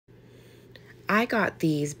I got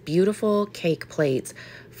these beautiful cake plates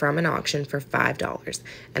from an auction for $5.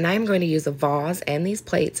 And I am going to use a vase and these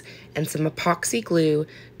plates and some epoxy glue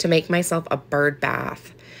to make myself a bird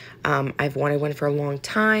bath. I've wanted one for a long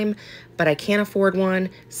time, but I can't afford one,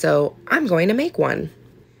 so I'm going to make one.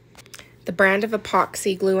 The brand of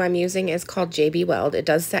epoxy glue I'm using is called JB Weld. It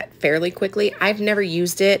does set fairly quickly. I've never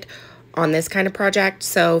used it on this kind of project,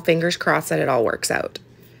 so fingers crossed that it all works out.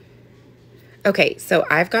 Okay, so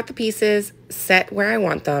I've got the pieces set where I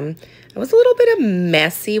want them. I was a little bit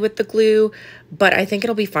messy with the glue, but I think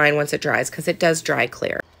it'll be fine once it dries because it does dry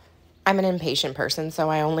clear. I'm an impatient person, so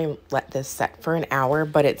I only let this set for an hour,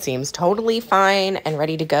 but it seems totally fine and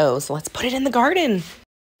ready to go. So let's put it in the garden.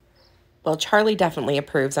 Well, Charlie definitely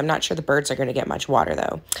approves. I'm not sure the birds are going to get much water,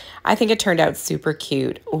 though. I think it turned out super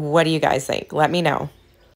cute. What do you guys think? Let me know.